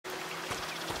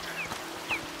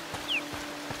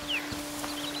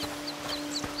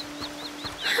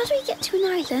How do we get to an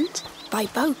island? By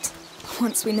boat,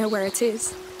 once we know where it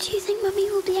is. Do you think Mummy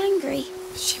will be angry?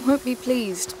 She won't be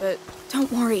pleased, but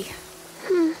don't worry.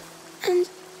 And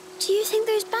do you think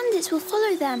those bandits will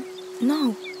follow them?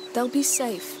 No, they'll be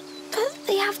safe. But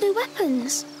they have no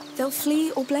weapons. They'll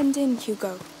flee or blend in,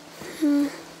 Hugo.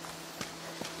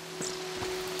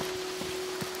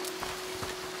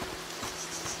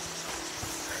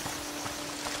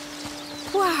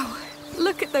 Wow,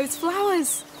 look at those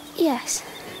flowers. Yes.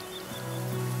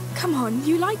 Come on,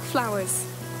 you like flowers.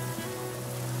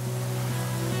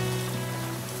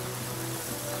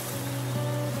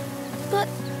 But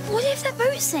what if their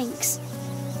boat sinks?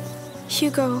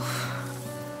 Hugo,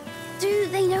 Do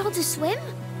they know how to swim?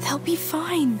 they'll be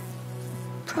fine.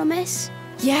 Promise?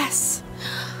 Yes.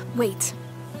 Wait,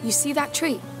 you see that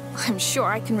tree? I'm sure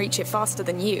I can reach it faster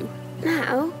than you.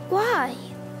 Now? Why?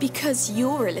 Because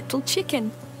you're a little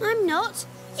chicken. I'm not.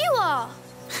 You are.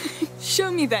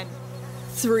 Show me then.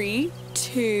 3,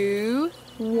 2,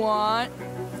 1.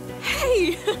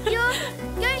 Hey! You're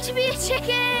going to be a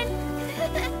chicken.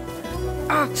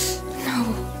 Ah,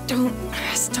 no, don't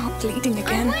start bleeding I'm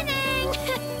again. winning.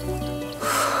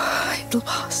 It'll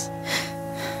pass.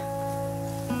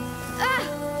 Ah,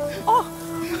 Oh!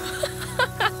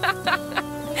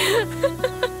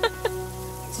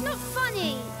 it's not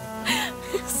funny.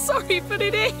 Sorry, but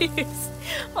it is.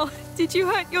 Oh, did you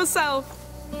hurt yourself?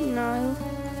 No.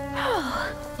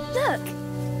 Oh, look.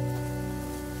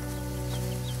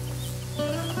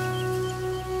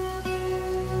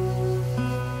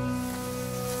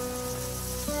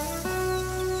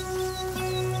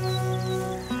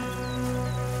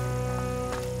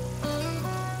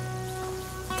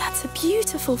 That's a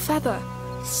beautiful feather.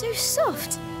 So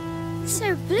soft.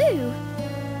 So blue.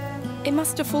 It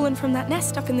must have fallen from that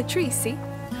nest up in the tree, see?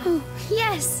 Oh,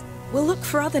 yes. We'll look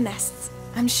for other nests.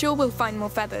 I'm sure we'll find more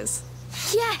feathers.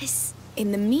 Yes.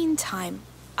 In the meantime,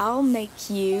 I'll make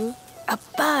you a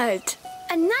bird.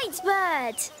 A night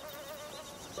bird.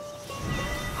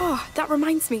 Oh, that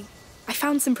reminds me. I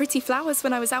found some pretty flowers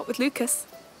when I was out with Lucas.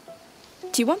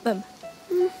 Do you want them?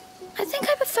 I think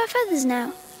I prefer feathers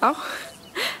now. Oh,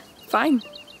 fine.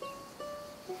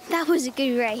 That was a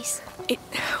good race. It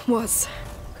was.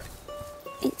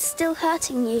 It's still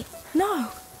hurting you. No.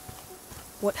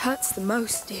 What hurts the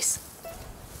most is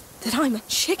that I'm a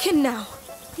chicken now.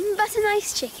 But a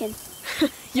nice chicken.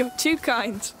 You're too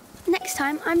kind. Next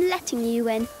time, I'm letting you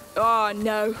win. Oh,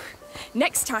 no.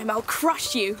 Next time I'll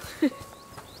crush you.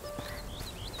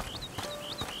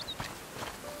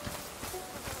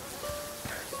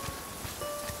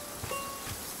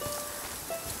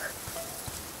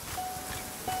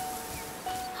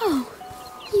 Oh,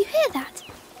 you hear that?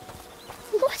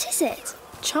 What is it?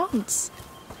 Chants.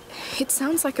 It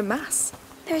sounds like a mass.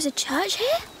 There's a church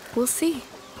here? We'll see.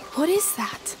 What is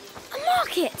that? A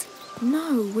market!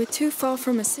 No, we're too far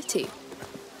from a city.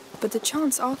 But the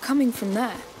chants are coming from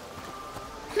there.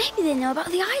 Maybe they know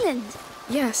about the island.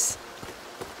 Yes.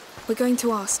 We're going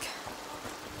to ask.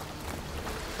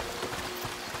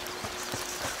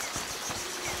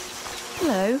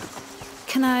 Hello.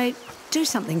 Can I do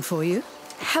something for you?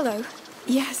 Hello.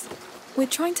 Yes. We're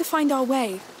trying to find our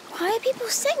way. Why are people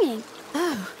singing?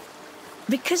 Oh,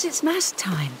 because it's Mass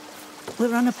time.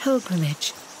 We're on a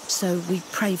pilgrimage, so we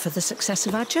pray for the success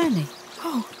of our journey.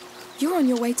 Oh, you're on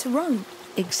your way to Rome.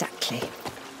 Exactly.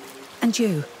 And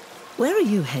you, where are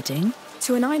you heading?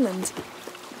 To an island.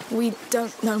 We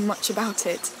don't know much about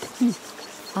it.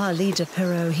 Our leader,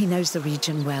 Perrault, he knows the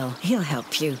region well. He'll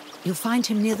help you. You'll find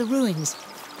him near the ruins.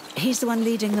 He's the one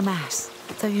leading the Mass,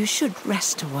 though you should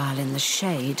rest a while in the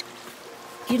shade.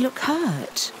 You look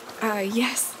hurt.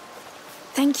 Yes.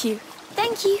 Thank you.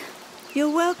 Thank you.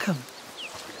 You're welcome.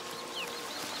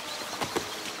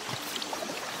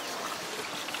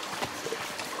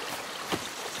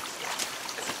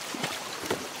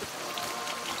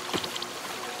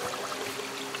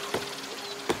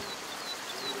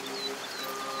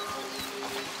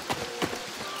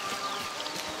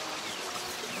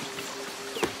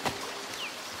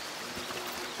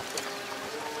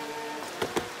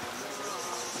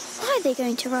 Why are they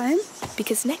going to Rome?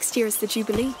 Because next year is the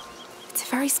Jubilee. It's a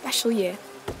very special year.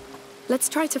 Let's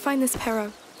try to find this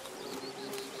Perrault.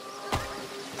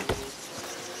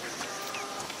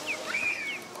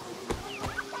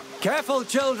 Careful,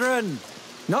 children!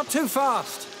 Not too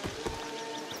fast!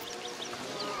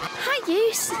 Hi,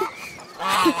 Goose.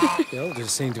 The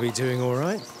elders seem to be doing all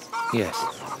right. Yes.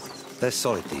 They're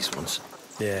solid, these ones.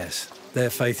 Yes, their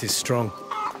faith is strong.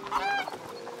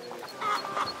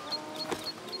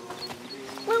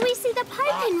 Will we see the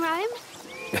Pope in Rome?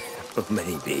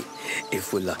 Maybe,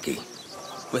 if we're lucky.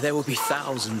 where there will be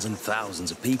thousands and thousands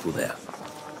of people there.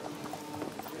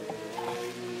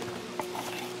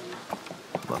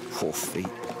 My poor feet.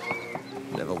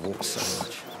 Never walked so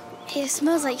much. It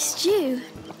smells like stew.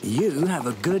 You have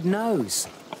a good nose.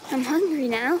 I'm hungry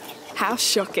now. How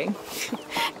shocking.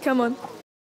 Come on.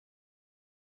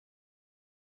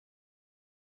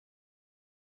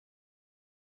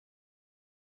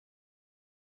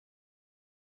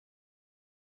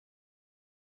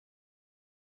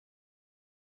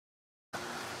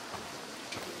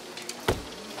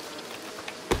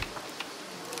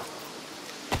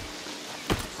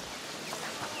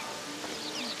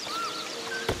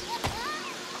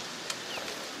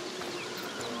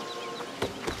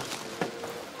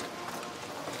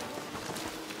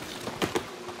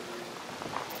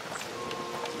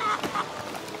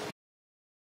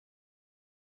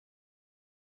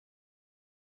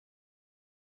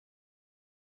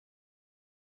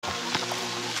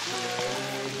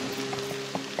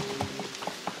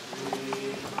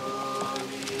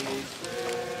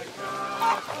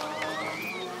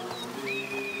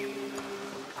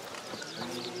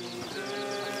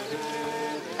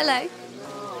 Hello.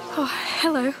 Oh,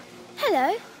 hello.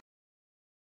 Hello.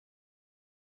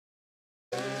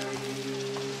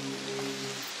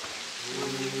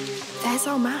 There's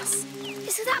our mass.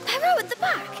 Is it that Perro at the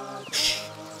back?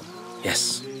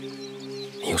 Yes.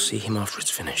 You'll see him after it's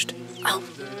finished. Oh,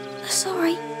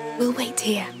 sorry. We'll wait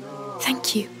here.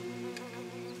 Thank you.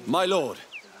 My lord,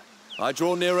 I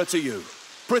draw nearer to you.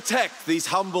 Protect these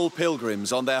humble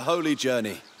pilgrims on their holy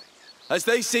journey, as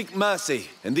they seek mercy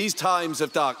in these times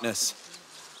of darkness,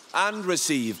 and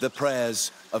receive the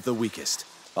prayers of the weakest.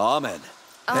 Amen.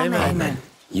 Amen.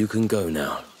 You can go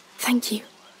now. Thank you.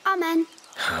 Amen.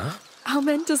 Huh?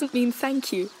 Amen doesn't mean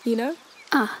thank you, you know?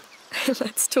 Ah.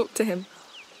 Let's talk to him.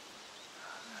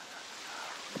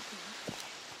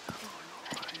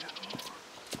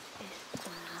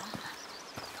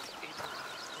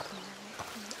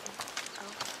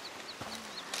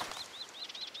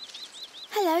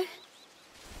 Hello.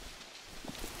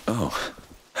 Oh,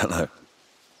 hello.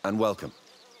 And welcome.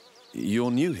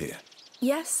 You're new here.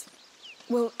 Yes.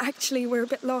 Well, actually, we're a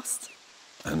bit lost.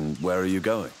 And where are you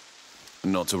going?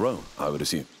 Not to Rome, I would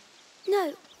assume.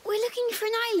 No, we're looking for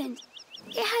an island.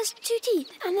 It has 2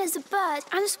 teeth, and there's a bird,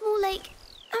 and a small lake,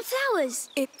 and flowers.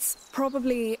 It's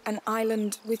probably an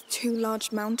island with 2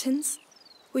 large mountains.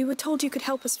 We were told you could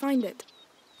help us find it.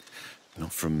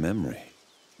 Not from memory.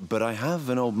 But I have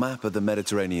an old map of the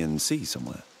Mediterranean Sea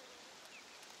somewhere.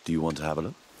 Do you want to have a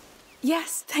look?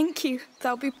 Yes, thank you.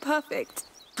 That'll be perfect.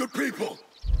 Good people!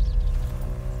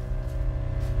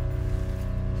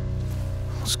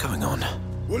 What's going on?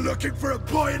 We're looking for a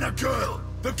boy and a girl.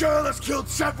 The girl has killed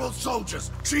several soldiers.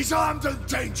 She's armed and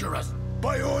dangerous.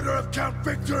 By order of Count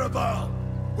Victor of Arles.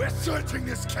 We're searching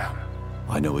this camp.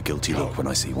 I know a guilty look when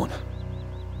I see one.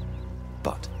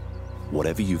 But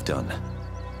whatever you've done,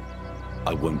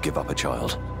 I won't give up a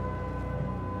child.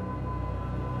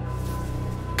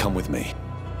 Come with me.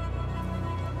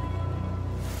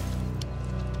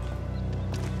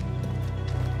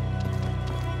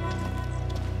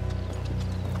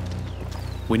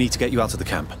 We need to get you out of the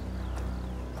camp.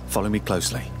 Follow me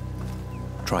closely.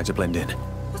 Try to blend in.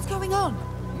 What's going on?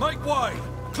 Make way!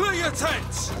 Clear your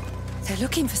tents! They're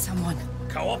looking for someone.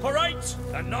 Cooperate,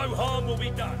 and no harm will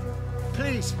be done.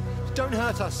 Please, don't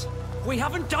hurt us. We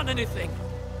haven't done anything.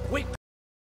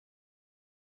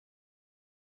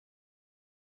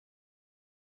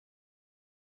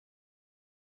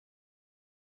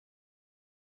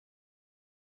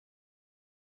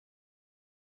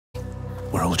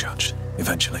 We're all judged,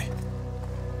 eventually.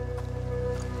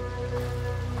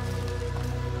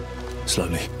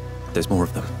 Slowly. There's more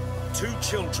of them. 2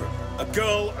 children, a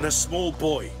girl and a small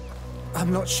boy.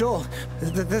 I'm not sure.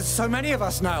 There's so many of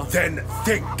us now. Then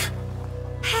think!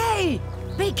 Hey!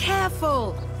 Be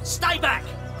careful! Stay back!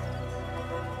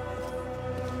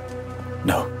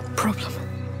 No. Problem.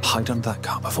 Hide under that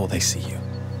car before they see you.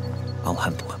 I'll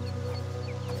handle them.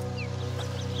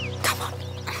 Come on.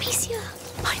 Amicia.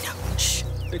 I know. Shh.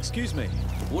 Excuse me.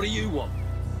 What do you want?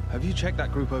 Have you checked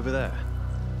that group over there?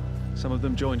 Some of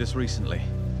them joined us recently.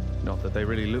 Not that they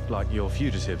really look like your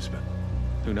fugitives, but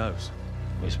who knows?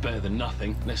 It's better than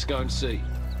nothing. Let's go and see.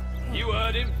 You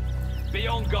heard him. Be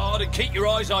on guard and keep your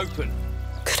eyes open.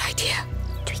 Good idea.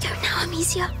 Do we go now,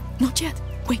 Amicia? Not yet.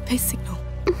 Wait, they signal.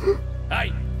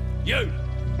 Hey, you!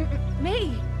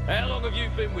 Me? How long have you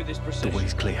been with this The procession?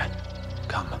 way's clear.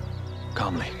 Come.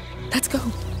 Calmly. Let's go.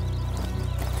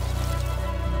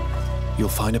 You'll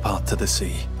find a path to the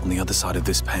sea on the other side of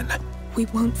this pen. We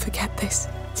won't forget this.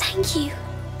 Thank you.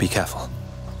 Be careful.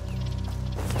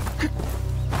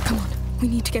 Come on. We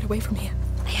need to get away from here.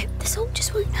 I hope the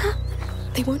soldiers won't hurt them.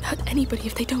 They won't hurt anybody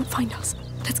if they don't find us.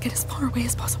 Let's get as far away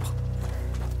as possible.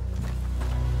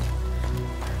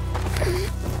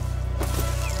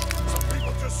 Some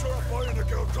people just saw a boy and a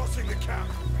girl crossing the camp.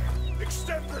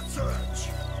 Extend the search.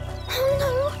 Oh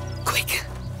no! Quick!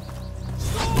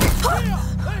 Stop! Here!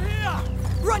 They're here!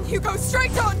 Run, Hugo!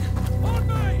 Straight on! On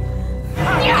me!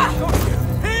 Yeah!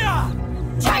 Here!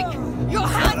 Take your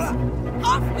hands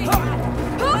off me!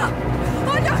 Oh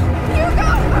no! Hugo!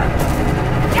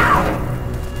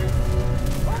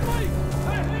 On me!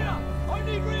 They're here! I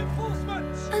need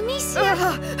reinforcements! Amicia!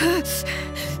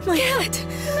 My head!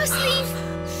 You must leave!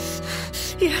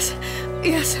 Yes,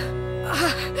 yes.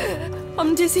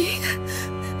 I'm dizzy.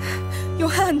 Your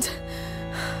hand.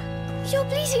 You're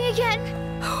bleeding again!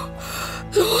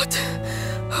 Lord!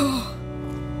 Oh.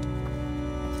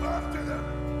 After them!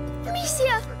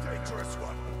 Amicia! The dangerous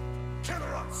one! Kill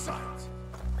her on sight!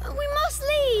 We must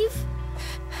leave!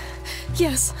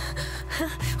 Yes.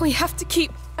 We have to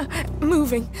keep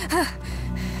moving.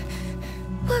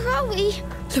 Where are we?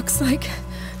 Looks like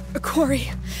a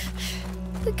quarry.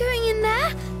 We're going in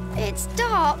there? It's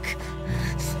dark.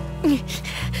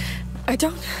 I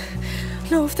don't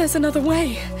know if there's another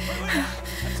way.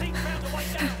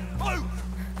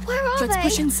 Where are Let's they?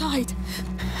 push inside.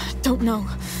 Don't know.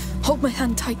 Hold my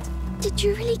hand tight. Did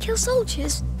you really kill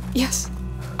soldiers? Yes.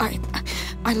 I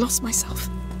lost myself.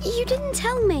 You didn't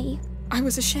tell me. I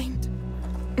was ashamed.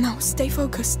 Now, stay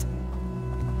focused.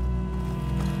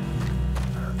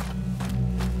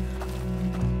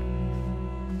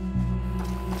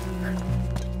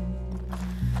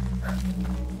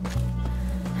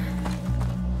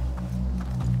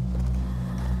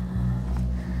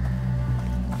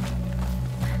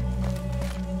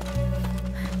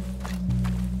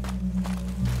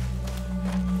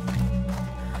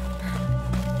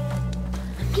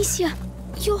 Amicia,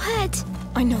 your head.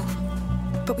 I know,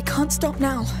 but we can't stop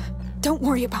now. Don't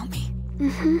worry about me.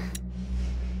 Mm-hmm.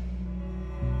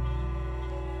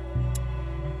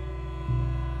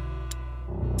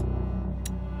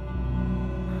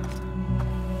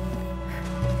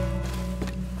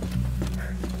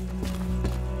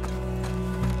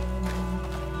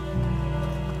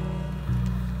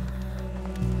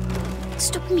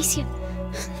 Stop, Amicia.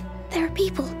 There are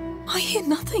people. I hear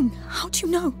nothing. How do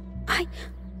you know?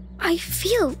 I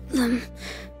feel them.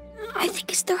 I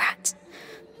think it's the rats.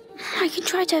 I can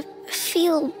try to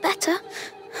feel better.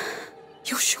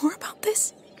 You're sure about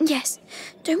this? Yes,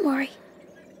 don't worry.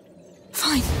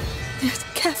 Fine. Yes,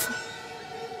 careful.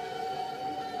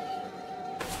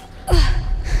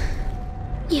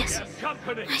 Yes,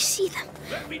 I see them.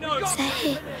 They're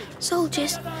here.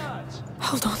 Soldiers.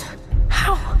 Hold on.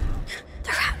 How? The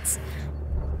rats.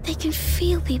 They can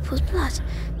feel people's blood.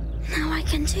 Now I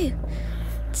can too.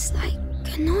 It's like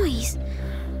a noise.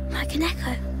 Like an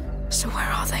echo. So where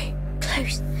are they?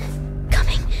 Close.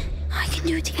 Coming. I can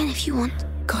do it again if you want.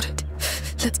 Got it.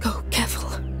 Let's go. Careful.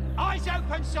 Eyes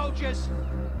open, soldiers!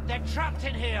 They're trapped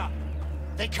in here.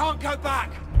 They can't go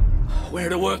back. Where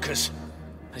are the workers?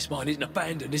 This mine isn't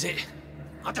abandoned, is it?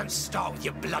 I don't start with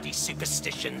your bloody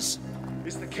superstitions.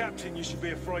 It's the captain you should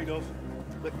be afraid of.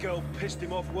 The girl pissed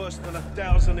him off worse than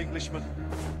 1,000 Englishmen.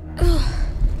 Ugh.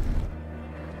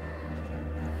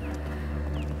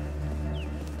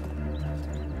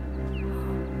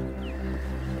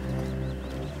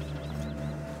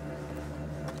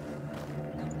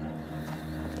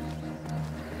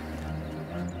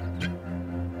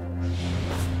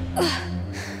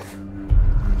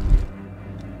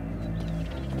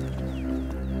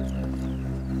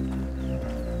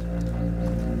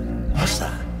 What's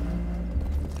that?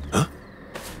 Huh?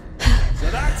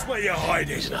 So that's where you're hiding.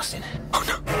 There's nothing. Oh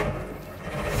no.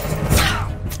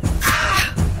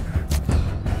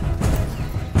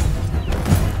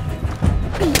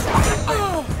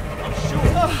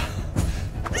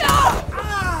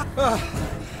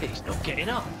 He's not getting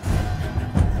up.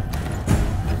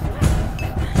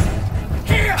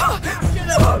 Here!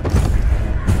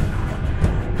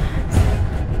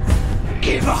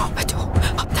 Give up! A door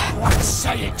up there. Let's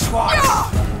say it twice!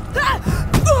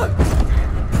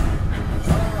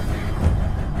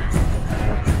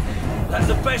 That's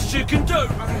the best you can do.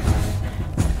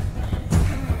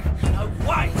 No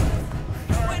way.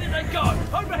 Where did they go?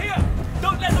 Over here.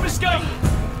 Don't let them escape.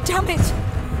 Damn it.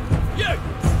 You.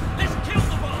 Let's kill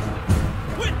the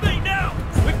bastard. With me now.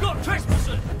 We've got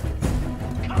trespassers.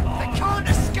 Come on. They can't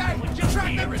escape! We're just Track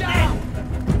here them and down!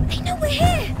 They know we're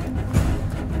here.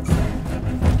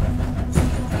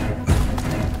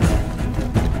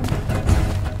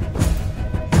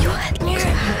 Your head looks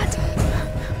bad.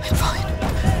 I'm fine.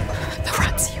 The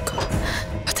rats, Hugo.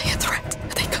 Are they a threat?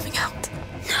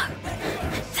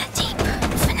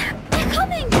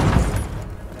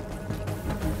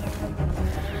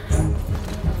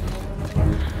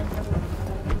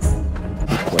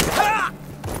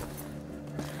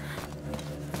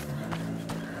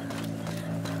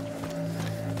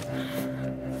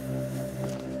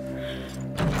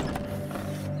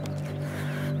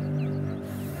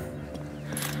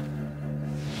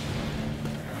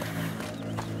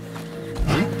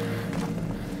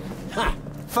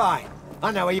 Fine.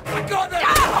 I know where you... I got them!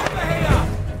 Over here!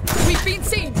 We've been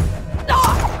seen!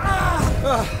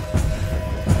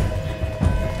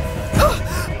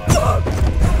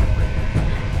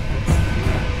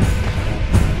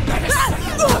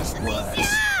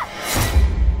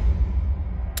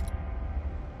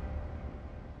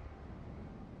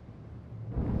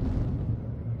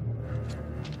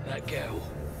 That girl.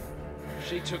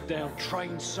 She took down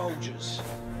trained soldiers.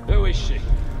 Who is she?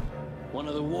 One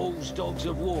of the Wall's dogs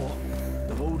of war?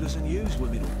 The Wall doesn't use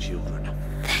women or children.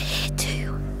 They're here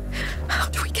too. How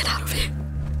do we get out of here?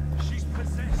 She's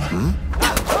possessed.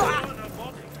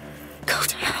 Go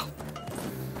to hell.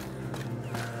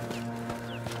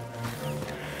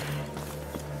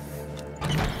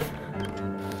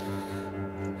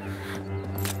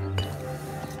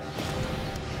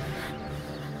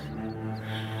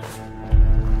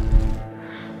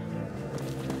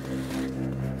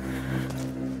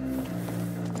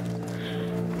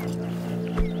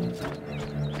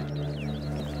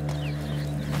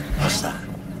 What's that?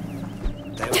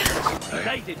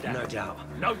 They did that. No doubt.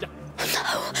 No doubt.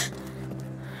 No.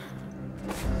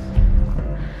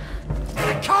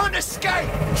 They can't escape!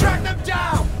 Track them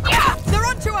down! Yeah! They're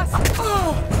onto us! I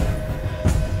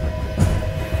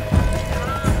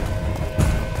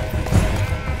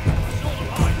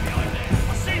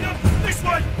see them! This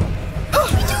way!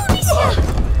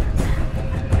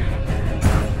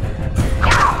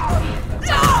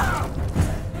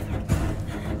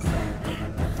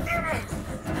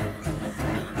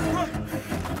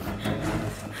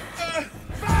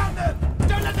 Found them!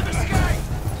 Don't let them escape!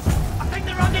 I think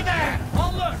they're under there!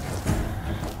 I'll look!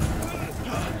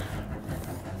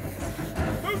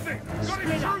 Moving! Got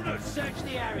Split up. intruders! Search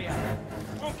the area.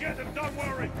 We'll get them, don't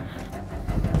worry!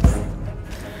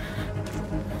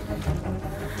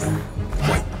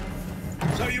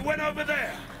 So you went over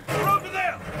there? We're over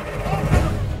there! After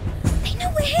them! They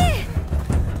know we're here.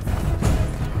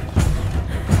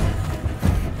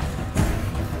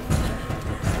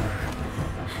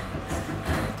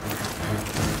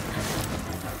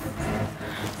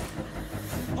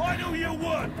 I knew you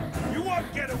would! You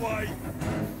won't get away!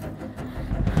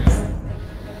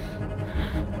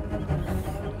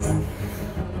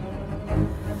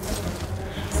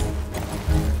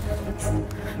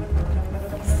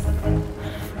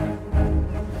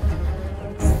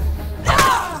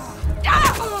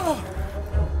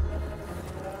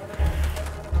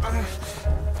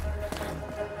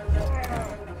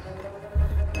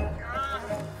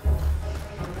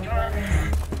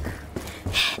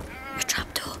 A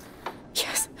trapdoor.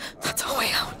 Yes, that's our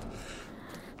way out.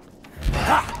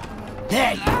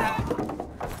 There you are!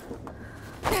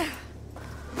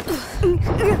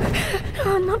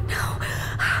 Oh, not now.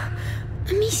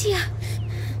 Amicia.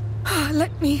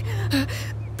 Let me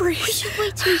breathe. We should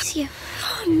wait, Amicia.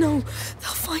 Oh, no,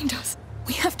 they'll find us.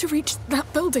 We have to reach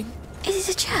that building. Is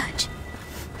it a church?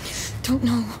 Don't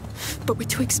know, but we're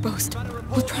too exposed.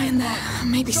 We'll try in there.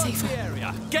 Maybe safer.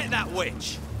 Get that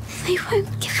witch! They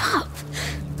won't give up.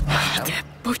 They're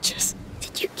butchers.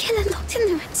 Did you kill her locked in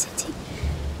the Red City?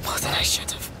 More than I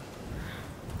should have.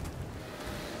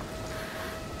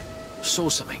 Saw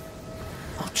something.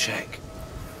 I'll check.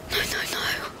 No, no, no.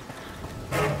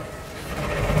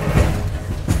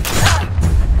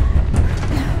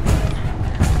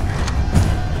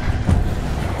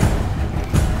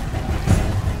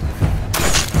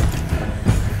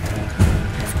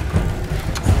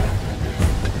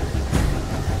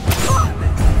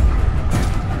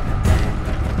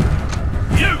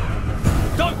 You!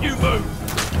 Don't you move!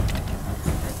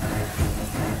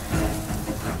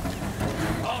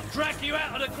 I'll drag you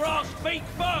out of the grass feet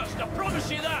first, I promise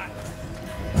you that!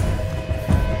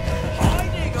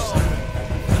 Hiding on!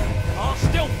 I'll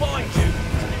still find you!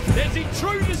 There's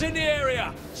intruders in the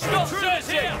area! Stop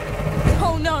searching!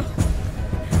 Oh no!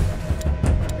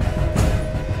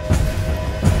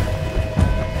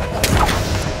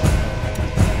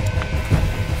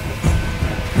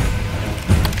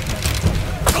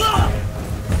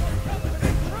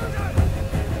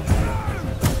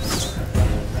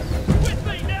 With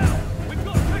me now! We've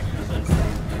got trespassers!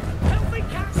 Help me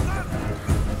catch them!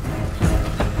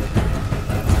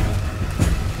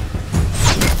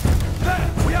 There!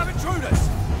 We have intruders!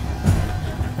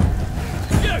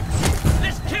 You!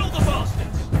 Let's kill the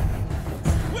bastards!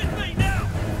 With me now!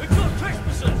 We've got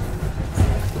trespassers!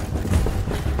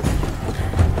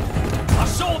 I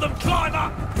saw them climb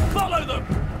up! Follow them!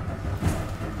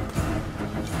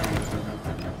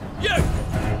 You!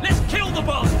 Let's kill the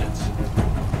bastards!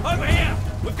 Over here!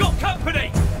 We've got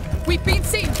company! We've been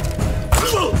seen! They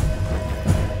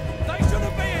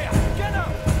shouldn't be here! Get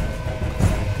up!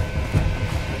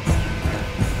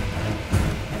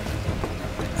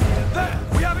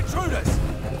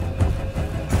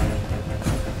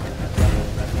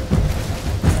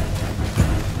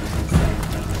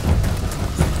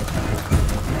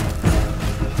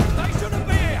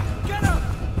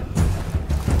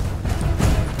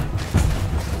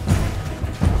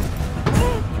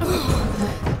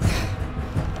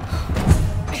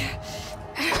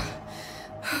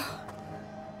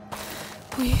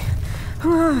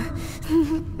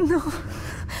 No.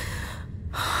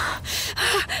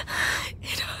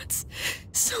 It hurts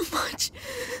so much.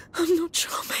 I'm not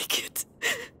sure I'll make it.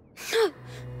 No,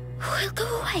 we'll go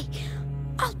away.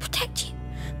 I'll protect you.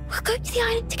 We'll go to the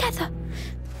island together.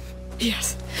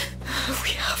 Yes, we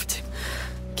have to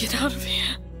get out of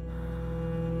here.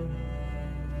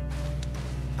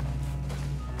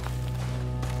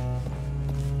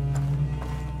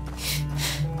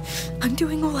 I'm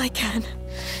doing all I can.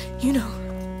 You know.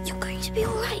 You're going to be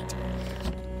all right.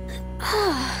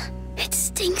 Ah, it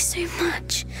stinks so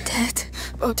much. Dead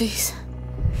bodies.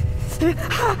 No,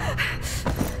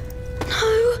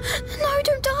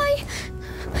 don't die.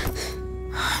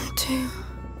 I'm too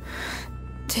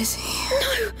dizzy.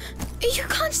 No, you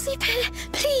can't sleep here.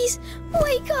 Please,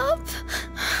 wake up.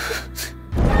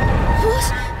 What?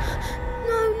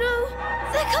 No,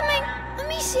 they're coming.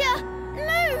 Amicia,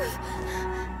 move.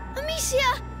 Amicia,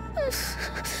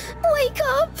 wake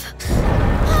up.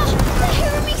 Oh, they're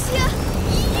here, Amicia.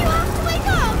 You have to wake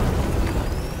up.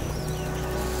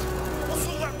 What's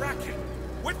all that racket?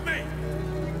 With me!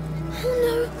 Oh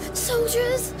no,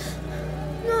 soldiers.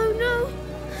 No.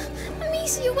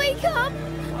 Amicia, wake up.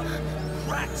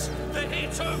 Rats! They're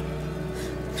here too!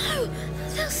 No,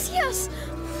 they'll see us.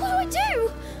 What do I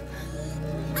do?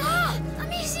 Ah,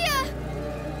 Amicia!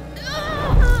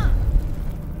 Ah!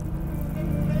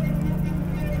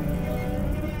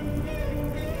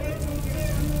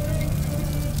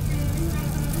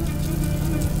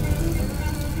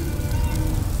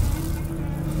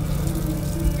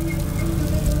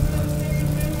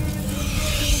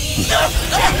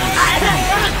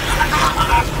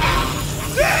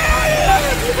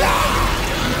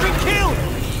 You've been killed!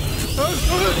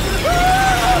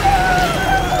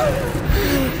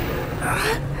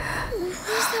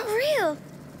 Was that real?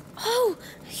 Oh,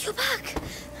 you're back.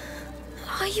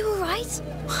 Are you all right?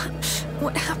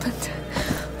 What happened?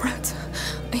 Rats.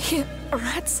 I hear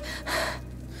rats.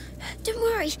 Don't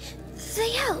worry,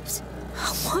 they helped.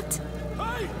 What?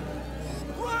 Hey!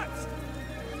 Rats!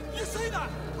 You see that?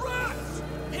 Rats!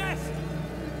 Yes!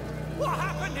 What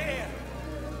happened here?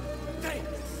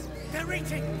 They're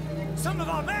eating some of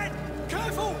our men!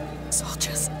 Careful!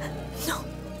 Soldiers. No.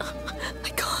 I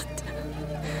can't.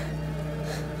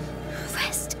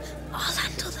 Rest. I'll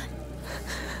handle them.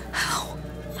 How?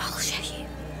 I'll show you.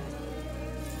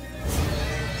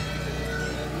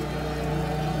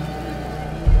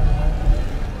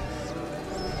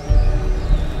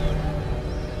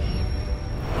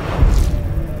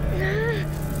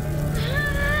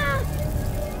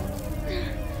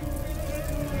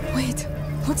 Wait,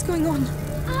 what's going on?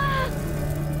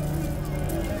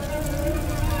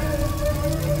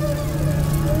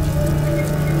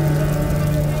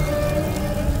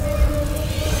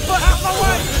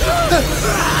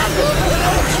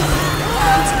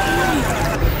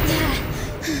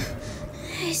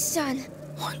 It's done.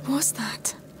 What was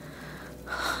that?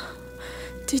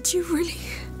 Did you really?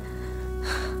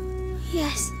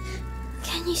 Yes.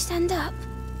 Can you stand up?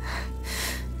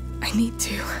 I need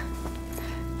to.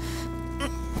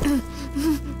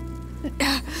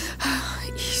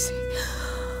 Easy.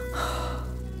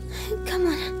 Come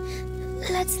on.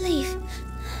 Let's leave.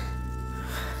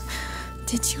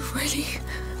 Did you really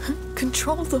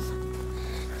control them?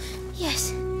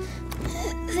 Yes.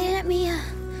 They let me,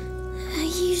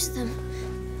 use them.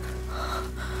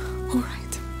 All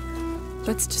right.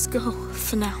 Let's just go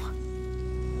for now.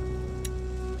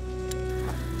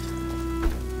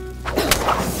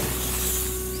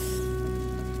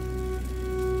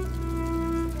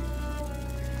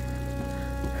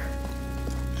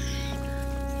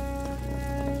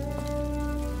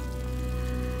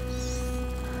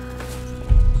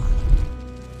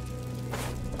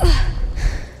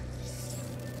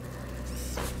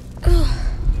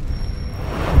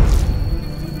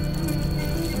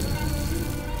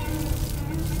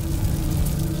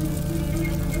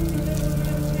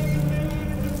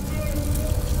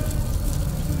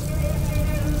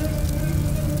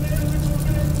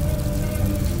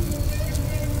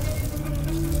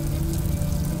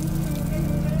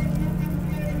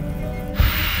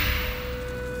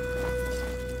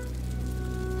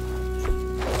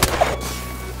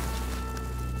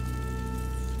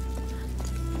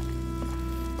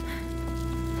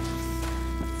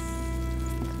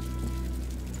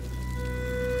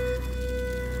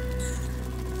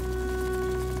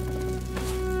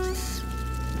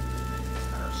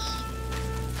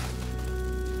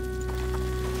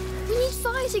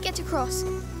 To get across.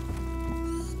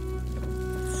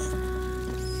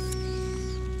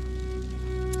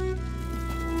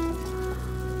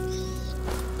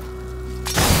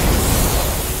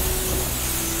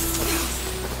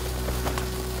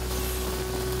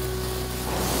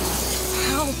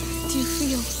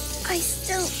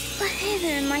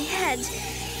 head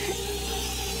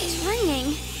is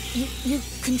ringing. You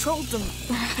controlled them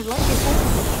like before?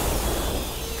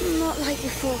 Not like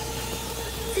before.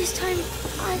 This time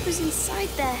I was inside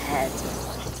their head.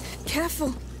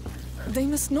 Careful. They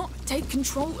must not take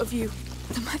control of you.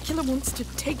 The macula wants to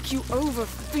take you over,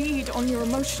 feed on your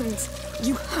emotions.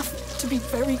 You have to be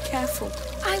very careful.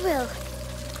 I will.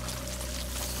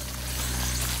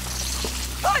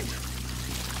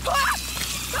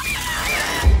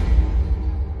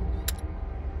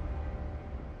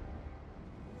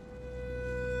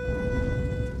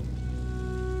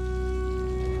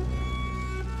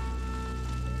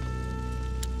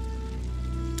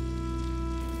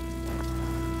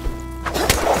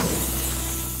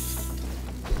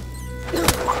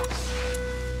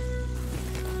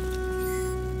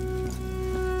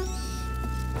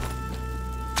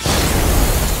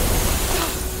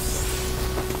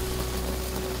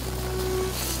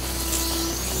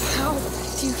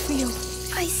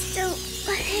 I still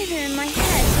hear them in my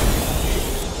head.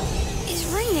 It's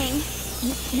ringing.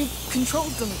 You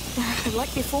controlled them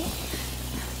like before?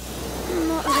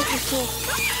 Not like before.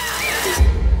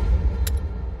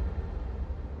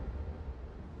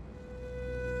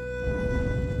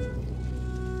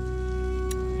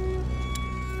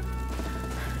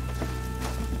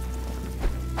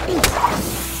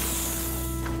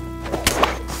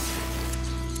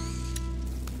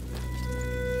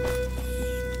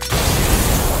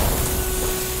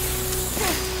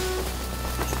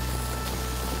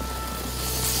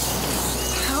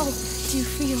 Do you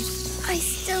feel? I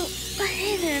still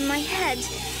hear them in my head.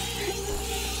 It's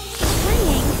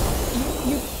ringing.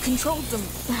 You controlled them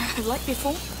like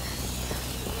before?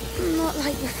 Not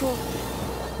like before.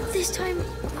 This time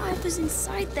I was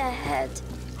inside their head.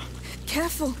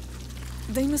 Careful.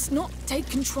 They must not take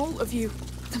control of you.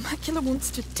 The macula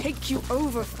wants to take you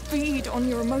over, feed on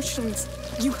your emotions.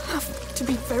 You have to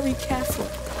be very careful.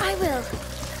 I will.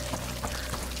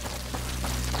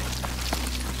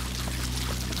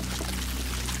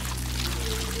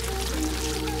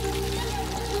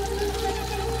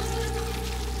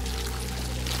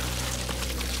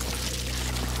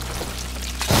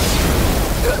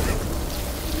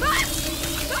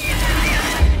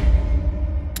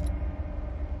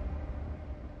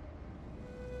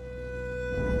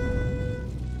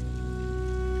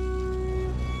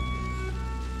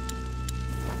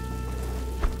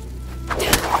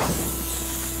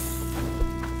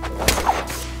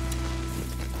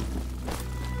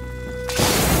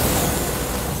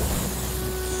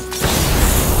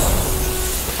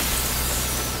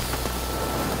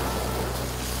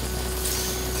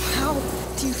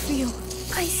 Do you feel?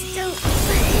 I still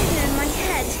hear them in my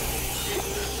head.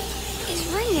 It's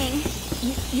ringing.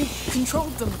 You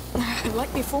controlled them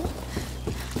like before?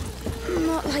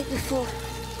 Not like before.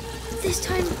 This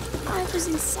time I was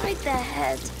inside their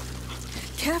head.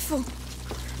 Careful.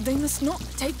 They must not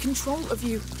take control of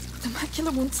you. The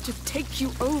macula wants to take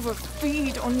you over,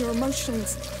 feed on your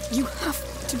emotions. You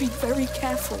have to be very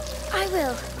careful. I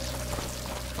will.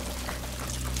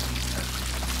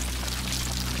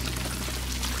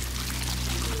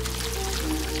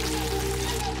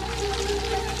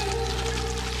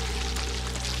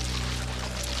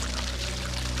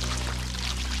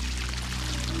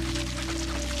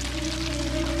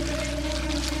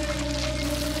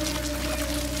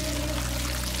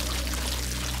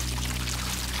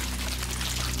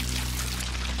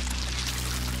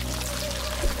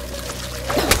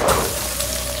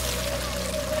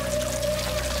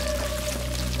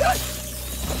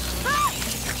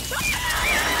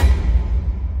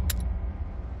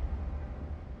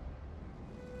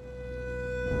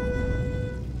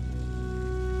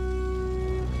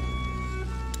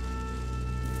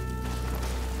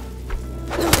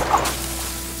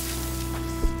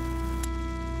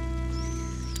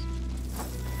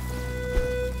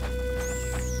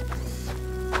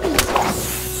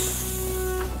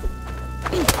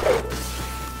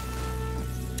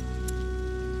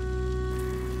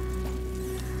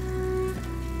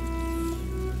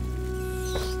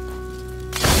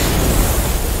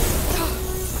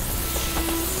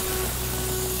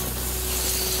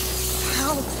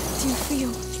 Do you feel?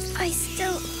 I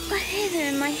still hear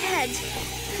them in my head.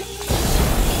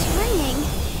 It's ringing.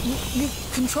 You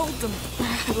controlled them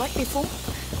like before?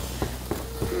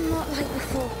 Not like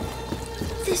before.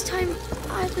 This time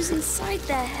I was inside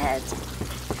their head.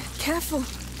 Careful.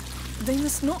 They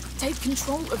must not take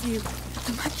control of you.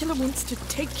 The macula wants to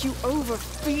take you over,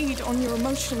 feed on your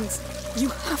emotions. You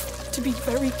have to be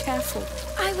very careful.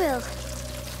 I will.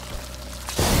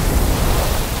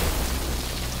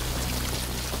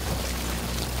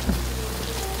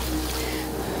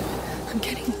 I'm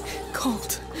getting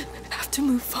cold. Have to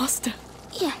move faster.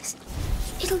 Yes,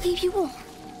 it'll keep you warm.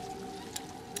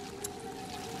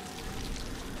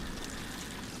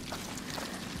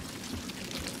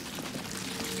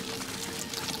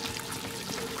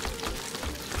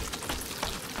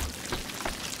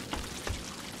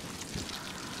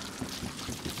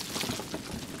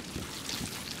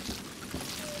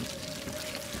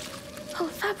 Oh,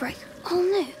 fabric, all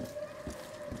new.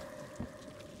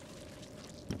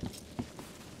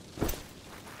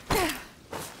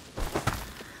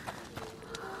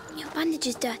 Your bandage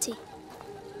is dirty.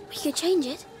 We could change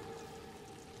it.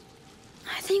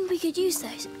 I think we could use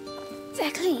those.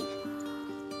 They're clean.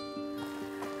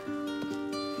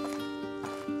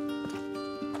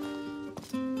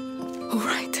 All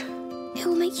right. It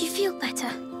will make you feel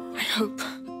better. I hope.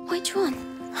 Which one?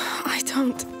 I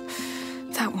don't.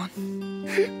 That one.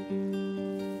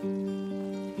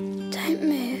 Don't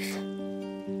move.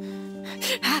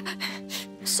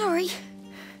 Sorry.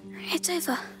 It's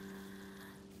over.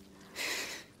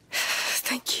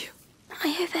 Thank you. I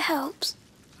hope it helps.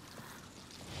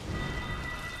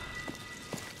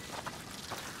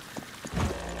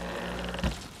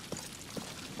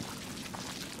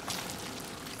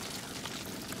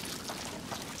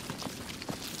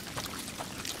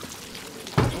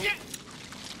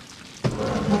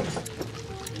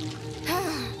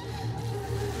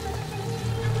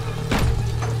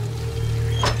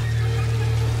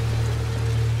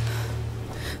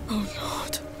 Oh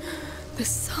Lord, the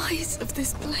size of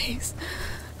this place.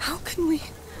 How can we?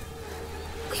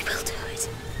 We will do it.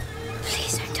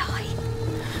 Please don't die.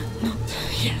 Not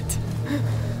yet.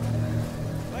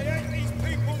 They ain't these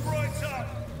people right up!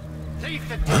 Leave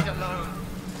the dead alone.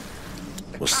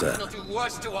 What's that? Will do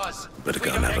worse to us. Better if we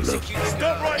go and don't have a look. execute this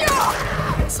Stop girl. right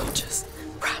now! Soldiers,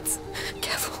 rats,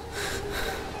 careful.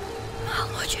 I'll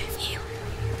watch over you.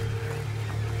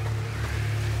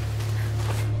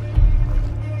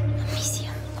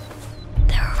 Amicia,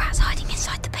 there are rats hiding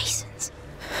inside the basins.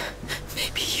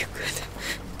 Maybe you could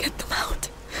get them out.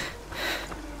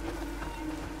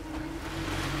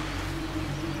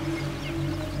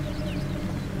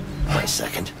 Wait a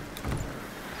second.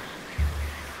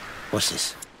 What's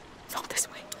this? Not this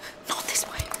way. Not this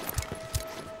way.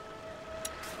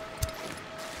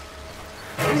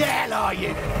 Who the hell are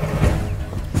you?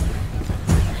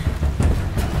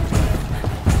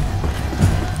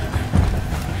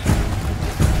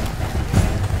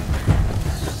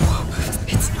 Whoa,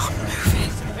 it's not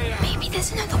moving. Maybe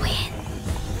there's another way in.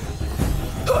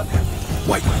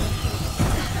 Wait.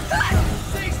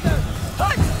 Seize them!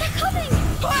 They're coming!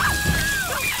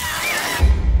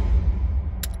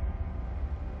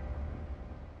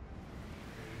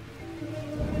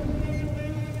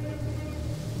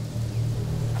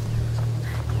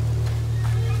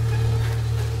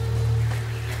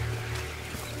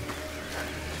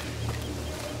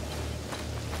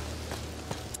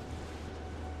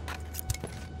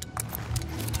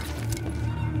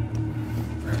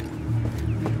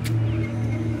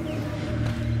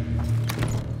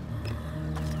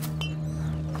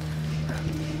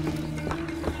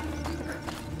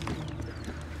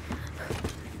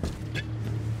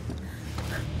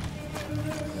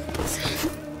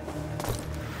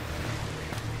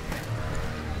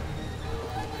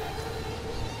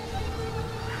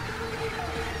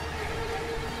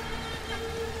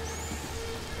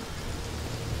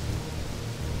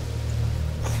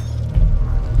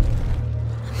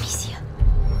 Amicia,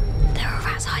 there are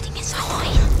rats hiding inside the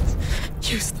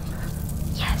basins. Use them.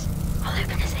 Yes, I'll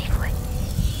open a safe way.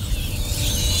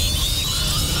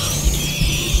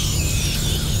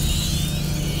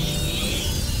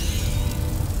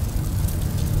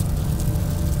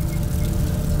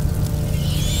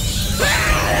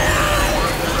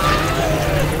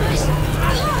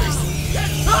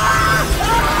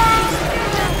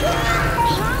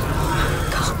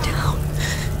 Calm down.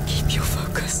 Keep your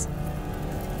focus.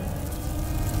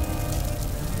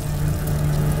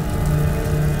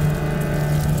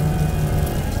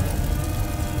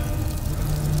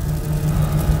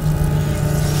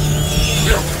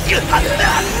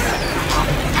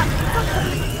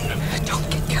 Don't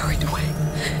get carried away.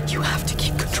 You have to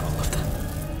keep control of them.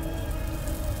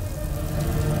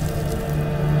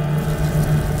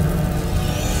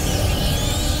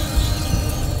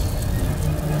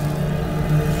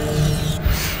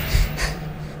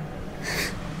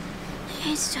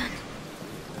 It's done.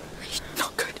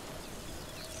 Not good.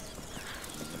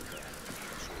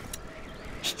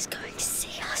 He's going to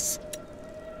see us.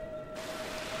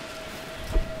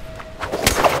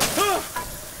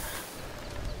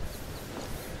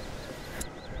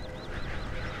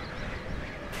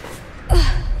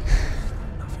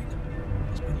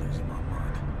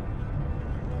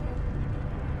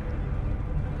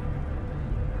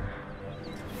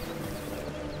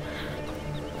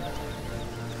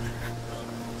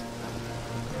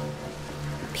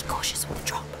 cautious with the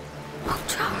drop. I'll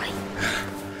try.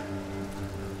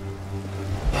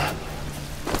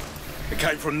 It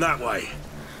came from that way.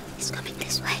 It's coming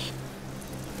this way.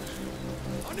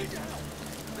 I need your help.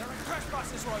 There are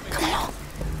trespassers roaming. Come along.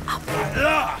 Up. At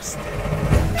last!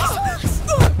 They saw us!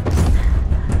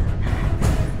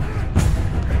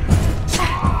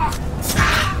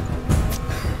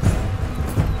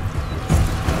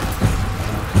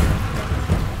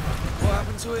 What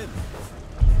happened to him?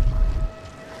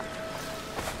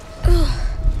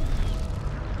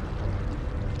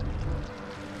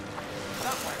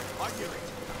 That way. I knew it.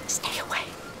 Stay away.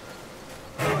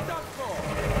 What's that for?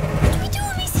 What do we do,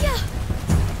 Amicia?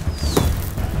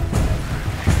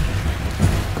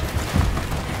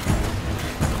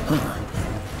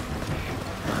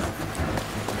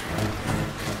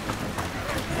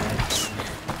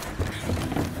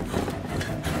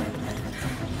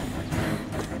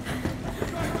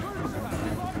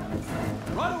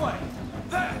 Right away!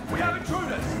 There! We have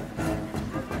intruders!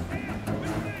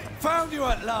 Found you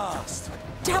at last!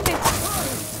 Damn it!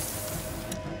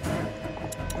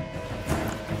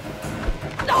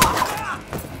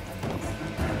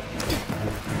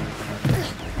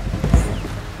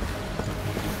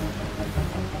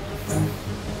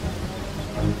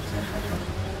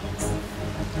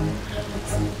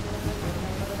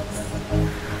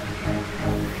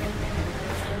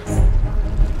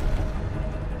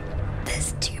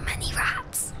 There's too many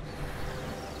rats.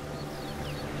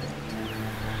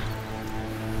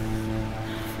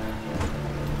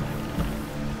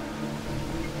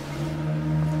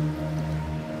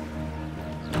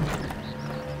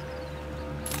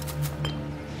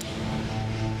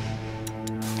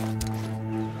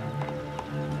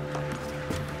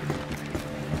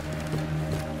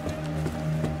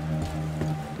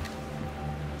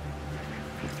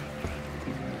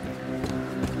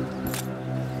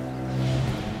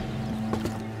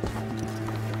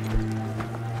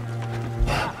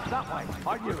 That way.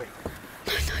 I knew it.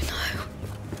 No.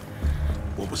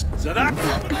 What was that?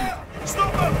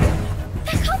 Stop them!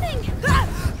 They're coming!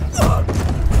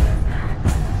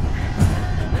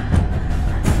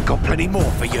 Got plenty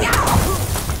more for you.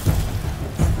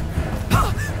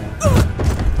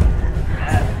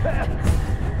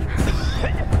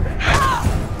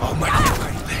 I'll make you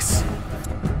pay this.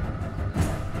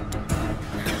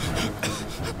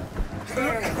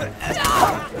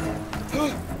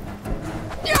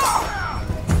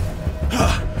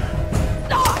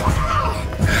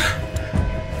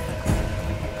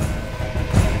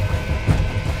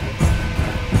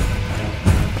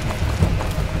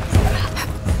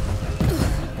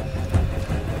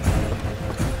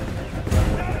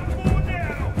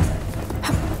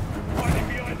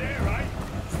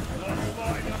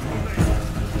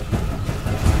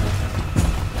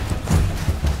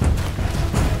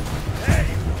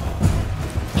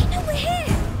 They know we're here!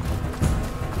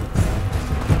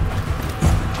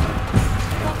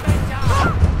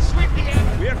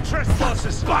 We have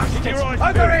trespassers! Keep your eyes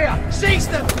Over peeled. here! Seize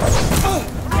them!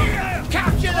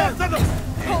 Capture them!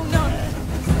 Oh no!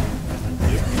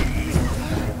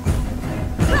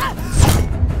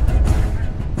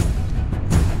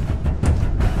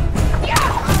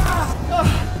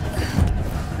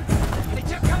 They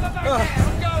took cover back there!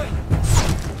 I'm going!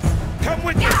 Come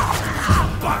with me!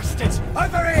 Bastards!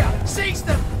 Over here! Seize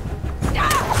them!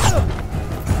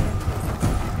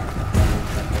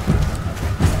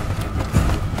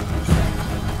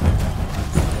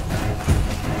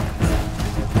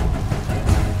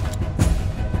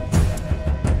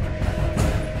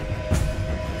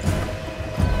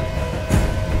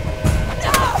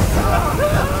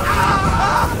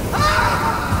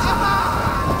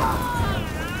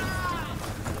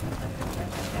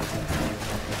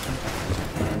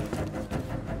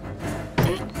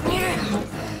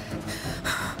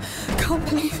 Can't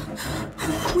believe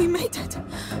we made it.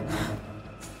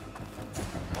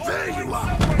 There you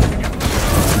are!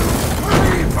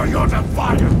 Pray for your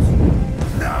defiance!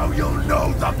 Now you'll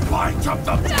know the bite of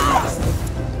the beast!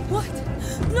 What?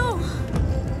 No!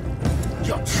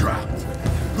 You're trapped.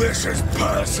 This is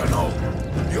personal.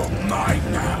 You're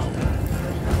mine now.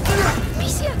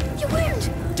 Amicia, your wound!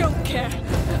 Don't care.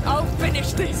 I'll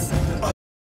finish this.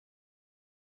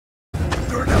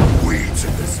 There are no weeds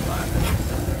in this land.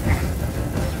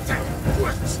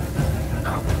 Witch!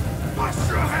 Now, bust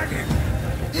your head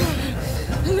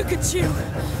in! Look at you.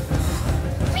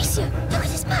 Amicia, look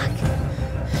at his back!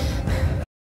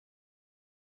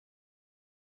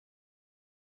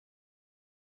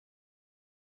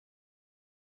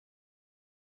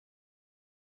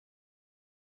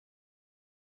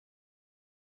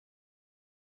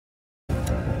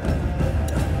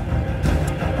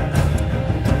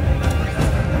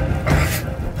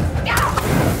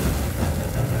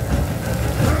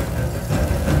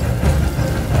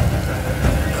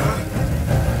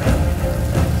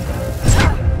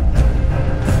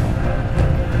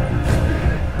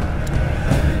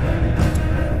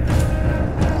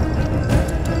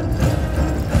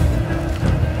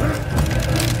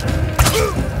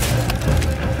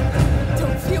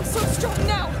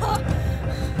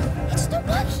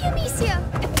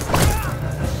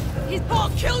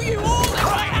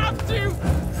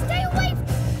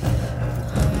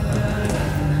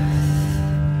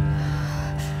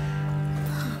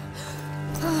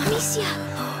 Amicia!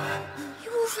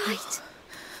 You all right?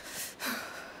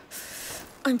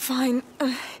 I'm fine.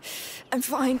 I'm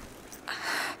fine.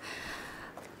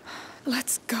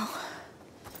 Let's go.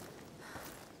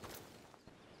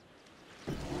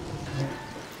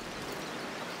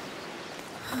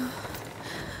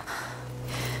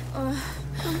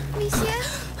 Amicia?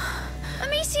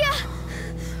 Amicia!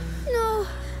 No.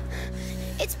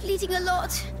 It's bleeding a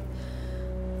lot.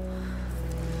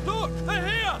 Look! They're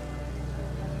here!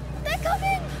 They're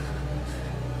coming!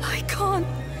 I can't.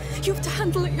 You have to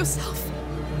handle it yourself.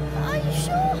 Are you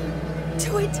sure?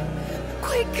 Do it.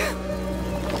 Quick!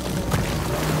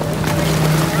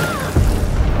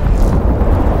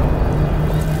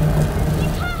 You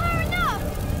can't hurry enough!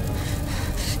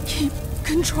 Keep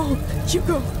control,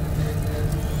 Hugo.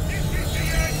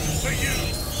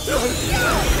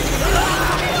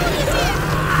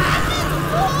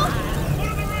 What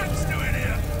are the rats doing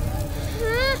here?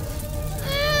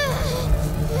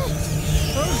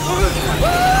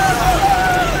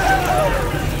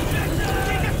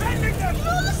 You're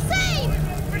all the same!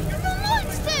 You're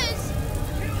monsters!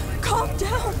 Calm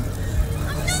down.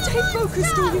 Stay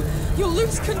focused or you'll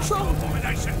lose control.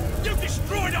 Abomination! You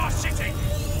destroyed our city!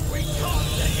 We can't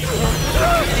let you...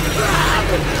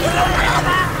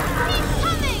 Keep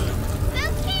coming!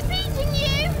 They'll keep eating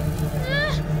you!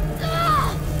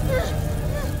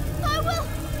 I will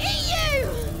eat you!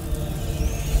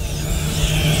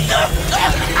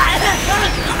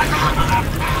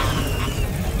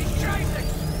 He's chasing!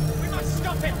 We must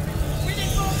stop him! We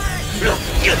need more men!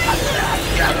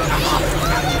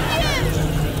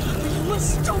 You must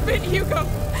stop it, Hugo.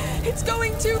 It's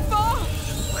going too far.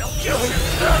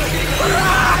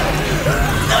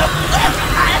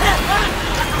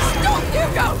 Stop,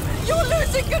 Hugo! You're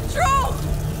losing control!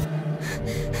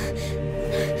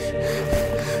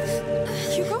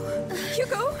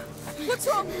 Hugo? What's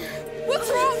wrong? What's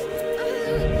wrong?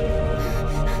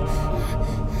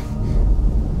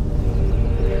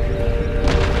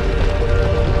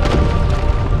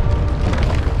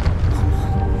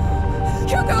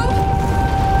 Hugo!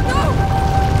 No!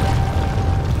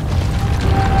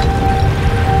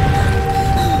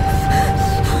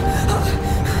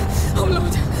 Oh,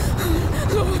 Lord.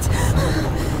 Lord.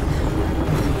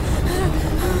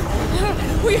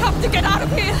 We have to get out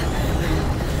of here.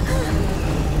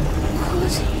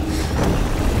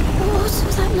 What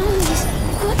was that noise?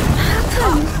 What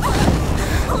happened?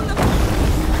 Oh, no.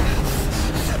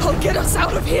 I'll get us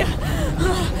out of here.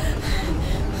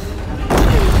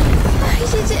 I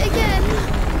did it again.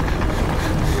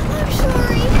 I'm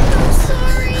sorry. I'm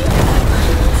sorry.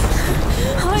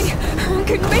 I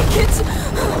can make it.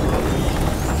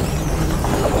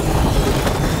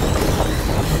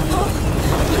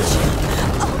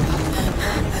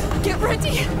 Get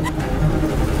ready.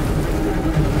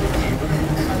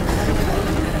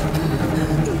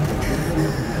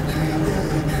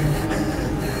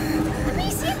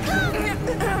 Amicia, come!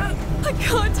 I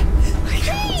can't.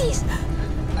 Please!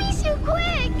 Amicia,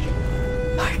 quick!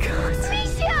 I can't.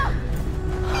 Amicia!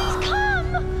 Please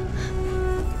come!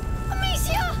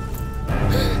 Amicia!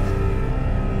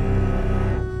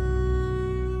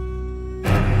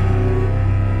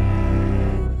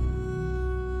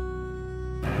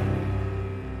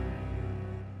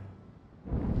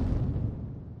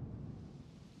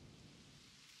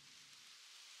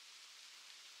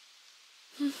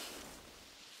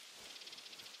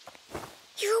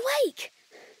 You're awake!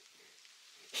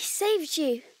 He saved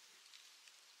you.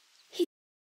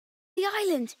 The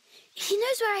island. He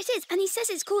knows where it is, and he says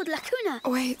it's called Lacuna.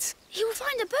 Wait. He will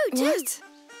find a boat, too. What?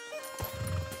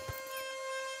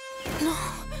 No.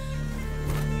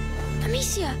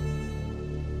 Amicia.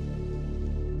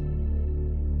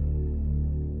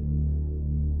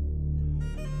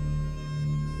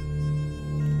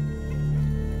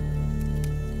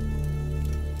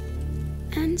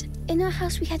 And in our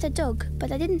house we had a dog,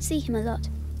 but I didn't see him a lot.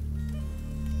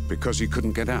 Because he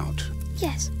couldn't get out.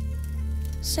 Yes.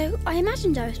 So I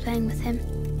imagined I was playing with him.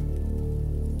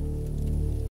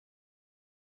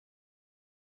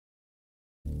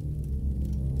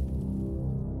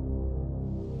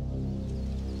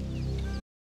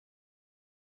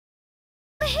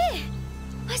 We're here!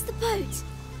 Where's the boat?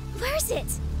 Where is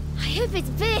it? I hope it's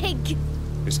big!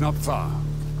 It's not far.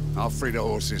 I'll free the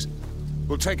horses.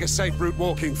 We'll take a safe route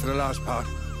walking for the last part.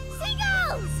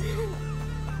 Seagulls!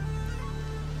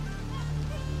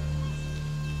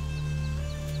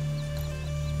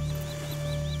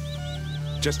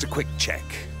 Just a quick check.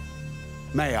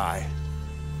 May I?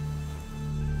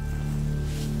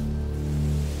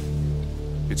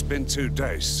 It's been 2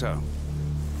 days, so...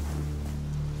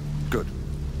 Good.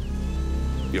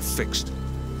 You're fixed.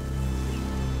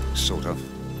 Sort of.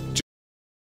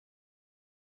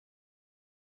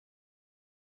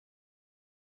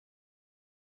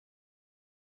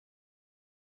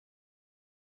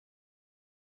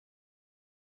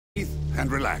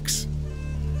 And relax.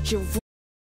 You're...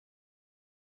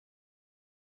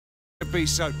 Be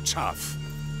so tough.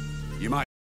 You might...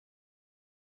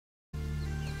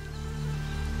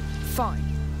 Fine.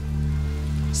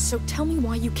 So tell me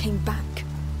why you came back.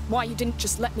 Why you didn't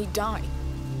just let me die.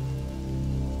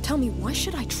 Tell me, why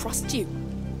should I trust you?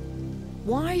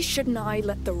 Why shouldn't I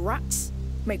let the rats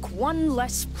make one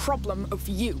less problem of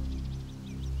you?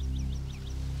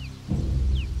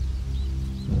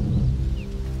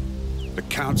 The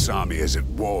Count's army is at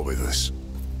war with us.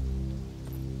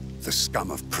 The scum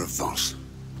of Provence.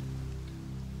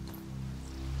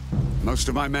 Most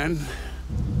of my men,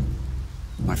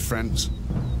 my friends,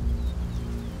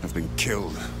 have been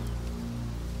killed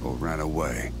or ran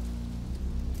away.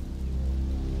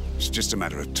 It's just a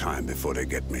matter of time before they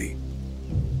get me.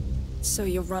 So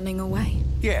you're running away?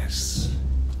 Yes.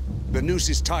 The noose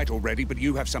is tight already, but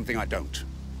you have something I don't.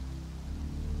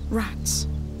 Rats.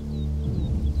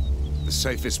 The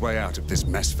safest way out of this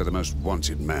mess for the most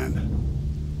wanted man.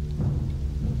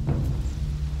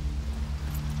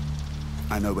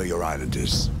 I know where your island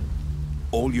is.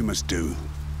 All you must do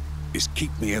is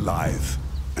keep me alive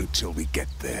until we get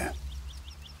there.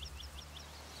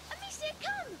 Amicia,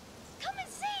 come! Come and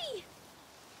see!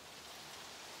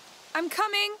 I'm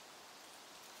coming!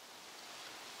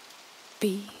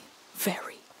 Be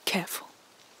very careful.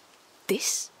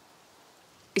 This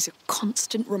is a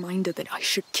constant reminder that I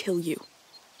should kill you.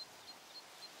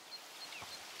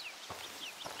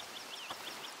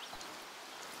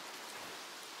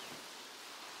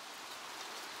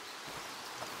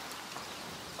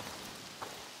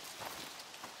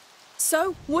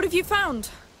 So, what have you found?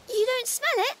 You don't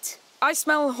smell it? I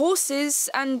smell horses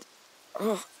and...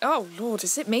 Oh, Lord,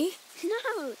 is it me?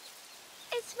 No.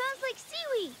 It smells like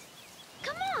seaweed.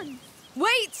 Come on.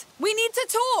 Wait! We need to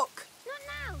talk! Not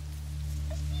now.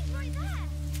 The sea's right there.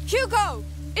 Hugo!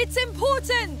 It's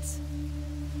important!